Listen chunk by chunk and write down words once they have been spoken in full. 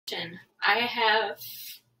Clifton. I have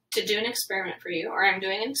to do an experiment for you, or I'm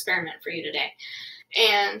doing an experiment for you today.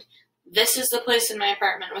 And this is the place in my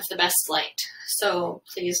apartment with the best light. So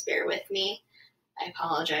please bear with me. I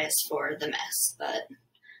apologize for the mess, but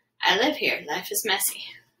I live here. Life is messy.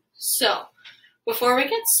 So before we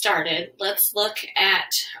get started, let's look at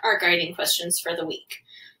our guiding questions for the week.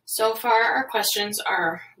 So far, our questions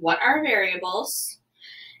are, what are variables?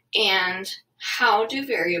 And how do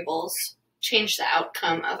variables change the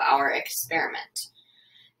outcome of our experiment?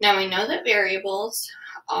 Now, we know that variables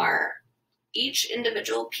are each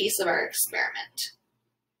individual piece of our experiment.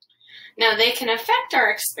 Now, they can affect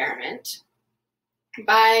our experiment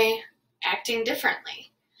by acting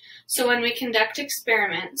differently. So when we conduct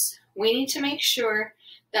experiments, we need to make sure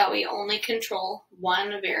that we only control one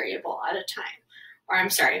variable at a time. Or I'm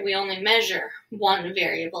sorry, we only measure one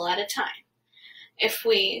variable at a time. If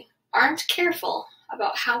we aren't careful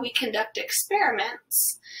about how we conduct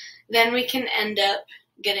experiments, then we can end up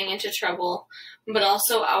getting into trouble, but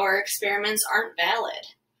also our experiments aren't valid.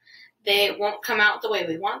 They won't come out the way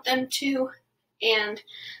we want them to, and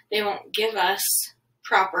they won't give us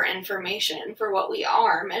proper information for what we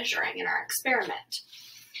are measuring in our experiment.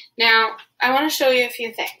 Now, I want to show you a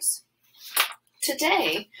few things.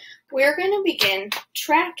 Today, we're going to begin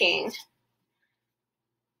tracking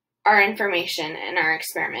our information in our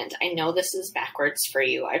experiment. I know this is backwards for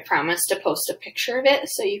you. I promise to post a picture of it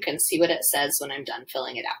so you can see what it says when I'm done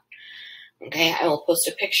filling it out. Okay, I will post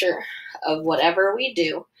a picture of whatever we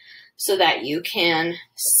do so that you can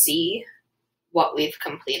see what we've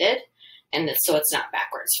completed, and so it's not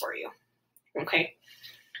backwards for you. Okay,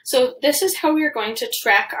 so this is how we're going to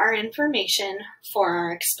track our information for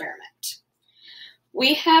our experiment.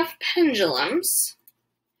 We have pendulums,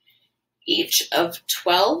 each of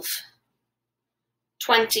 12,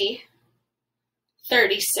 20,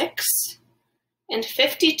 36, and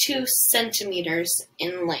 52 centimeters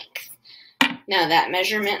in length. Now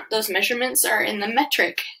those measurements are in the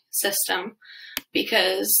metric system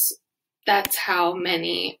because that's how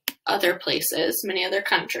many other places, many other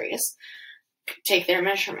countries take their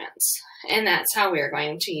measurements. And that's how we're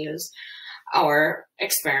going to use our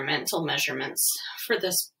experimental measurements for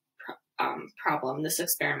this problem, this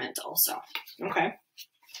experiment also. Okay,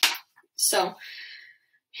 so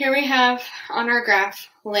here we have on our graph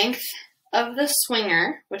length of the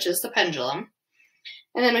swinger, which is the pendulum,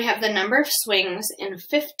 and then we have the number of swings in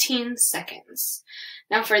 15 seconds.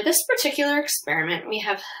 Now for this particular experiment, we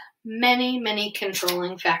have many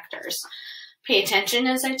controlling factors. Pay attention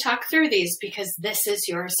as I talk through these because this is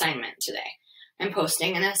your assignment today. I'm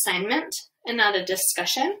posting an assignment and not a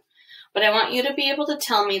discussion, but I want you to be able to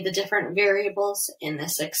tell me the different variables in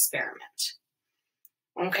this experiment.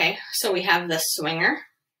 Okay, so we have the swinger,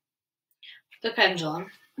 the pendulum.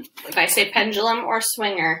 If I say pendulum or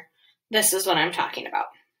swinger, this is what I'm talking about.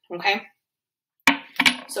 Okay,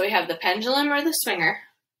 so we have the pendulum or the swinger,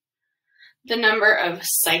 the number of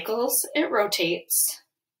cycles it rotates,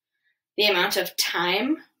 the amount of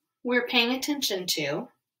time we're paying attention to,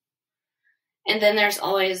 and then there's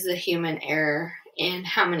always the human error in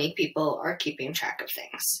how many people are keeping track of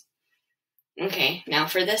things. Okay, now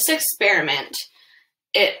for this experiment,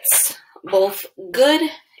 it's both good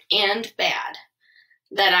and bad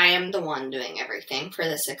that I am the one doing everything for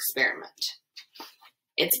this experiment.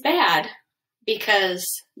 It's bad because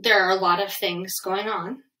there are a lot of things going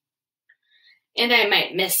on, and I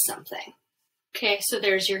might miss something. Okay, so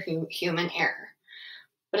there's your human error.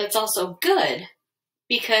 But it's also good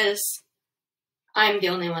because I'm the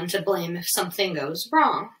only one to blame if something goes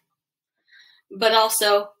wrong. But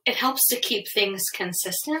also, it helps to keep things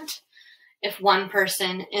consistent if one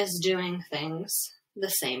person is doing things the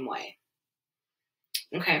same way.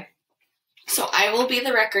 Okay, so I will be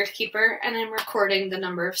the record keeper, and I'm recording the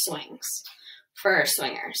number of swings for our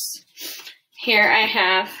swingers. Here I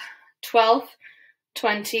have 12,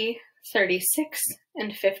 20, 36,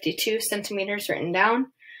 and 52 centimeters written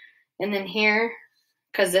down. And then here,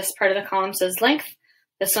 because this part of the column says length,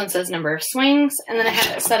 this one says number of swings, and then I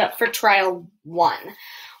have it set up for trial 1.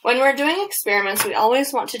 When we're doing experiments, we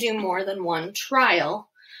always want to do more than one trial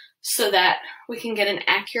so that we can get an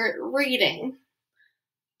accurate reading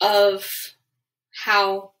of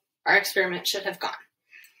how our experiment should have gone.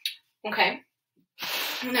 Okay,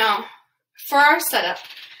 now for our setup,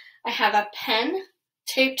 I have a pen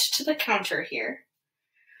taped to the counter here,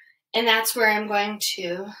 and that's where I'm going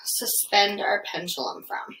to suspend our pendulum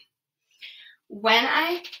from. When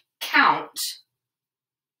I count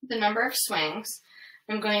the number of swings,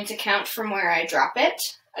 I'm going to count from where I drop it,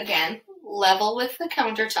 again, level with the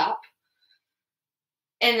countertop,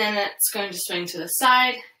 and then it's going to swing to the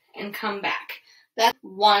side and come back. That's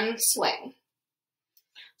one swing.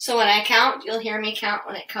 So when I count, you'll hear me count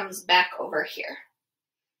when it comes back over here.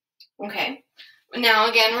 Okay. Now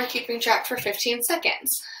again, we're keeping track for 15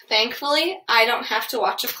 seconds. Thankfully, I don't have to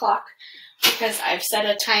watch a clock because I've set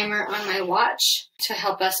a timer on my watch to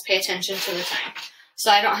help us pay attention to the time. So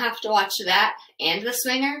I don't have to watch that and the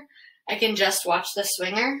swinger. I can just watch the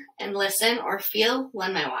swinger and listen or feel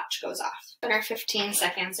when my watch goes off. And our 15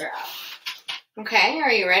 seconds are up. Okay,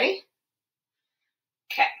 are you ready?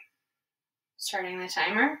 Okay. Starting the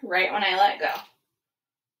timer right when I let go.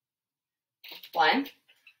 1,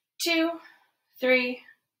 2, 3,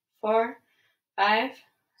 4, 5,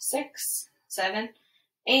 6, 7,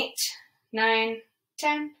 8, 9,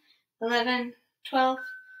 10, 11, 12,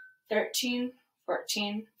 13,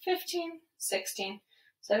 14, 15, 16,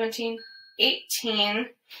 17, 18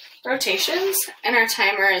 rotations, and our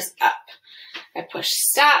timer is up. I push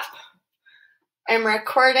stop. I'm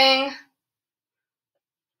recording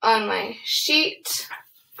on my sheet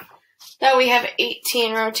that we have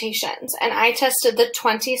 18 rotations, and I tested the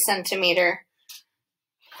 20 centimeter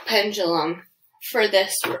pendulum for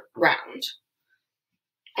this round.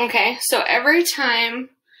 Okay, so every time,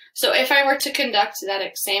 so if I were to conduct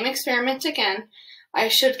that same experiment again, I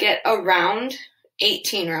should get around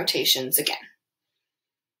 18 rotations again.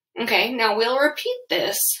 Okay, now we'll repeat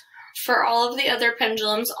this for all of the other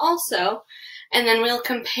pendulums also, and then we'll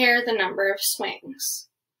compare the number of swings.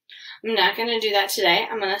 I'm not going to do that today.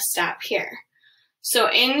 I'm going to stop here. So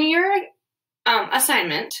in your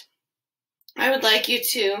assignment, I would like you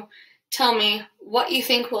to tell me what you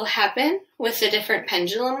think will happen with the different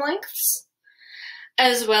pendulum lengths,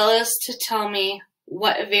 as well as to tell me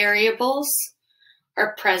what variables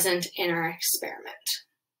are present in our experiment.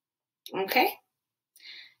 Okay?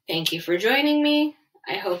 Thank you for joining me.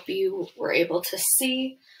 I hope you were able to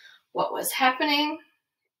see what was happening,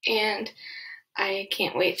 and I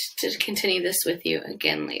can't wait to continue this with you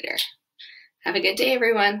again later. Have a good day,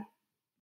 everyone.